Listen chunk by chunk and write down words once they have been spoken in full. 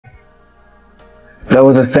There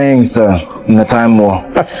was a saying, sir, in the Time War.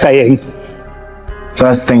 A saying?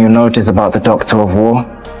 First thing you notice about the Doctor of War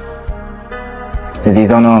is he's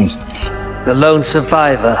unarmed. The lone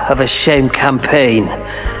survivor of a shamed campaign,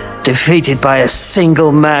 defeated by a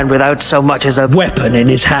single man without so much as a weapon in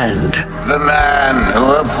his hand. The man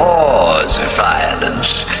who abhors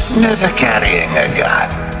violence, never carrying a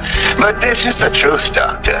gun. But this is the truth,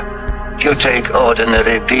 Doctor. You take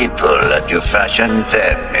ordinary people and you fashion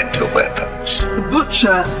them into weapons. The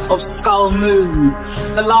Butcher of Skull Moon.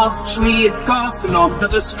 The last tree is Garthanon, the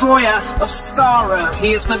destroyer of Skara.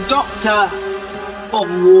 He is the Doctor of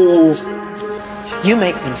War. You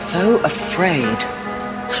make them so afraid.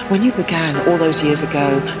 When you began all those years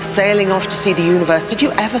ago, sailing off to see the universe, did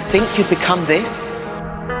you ever think you'd become this?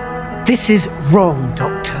 This is wrong,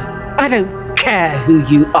 Doctor. I don't care who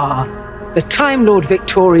you are. The Time Lord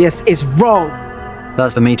Victorious is wrong.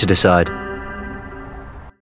 That's for me to decide.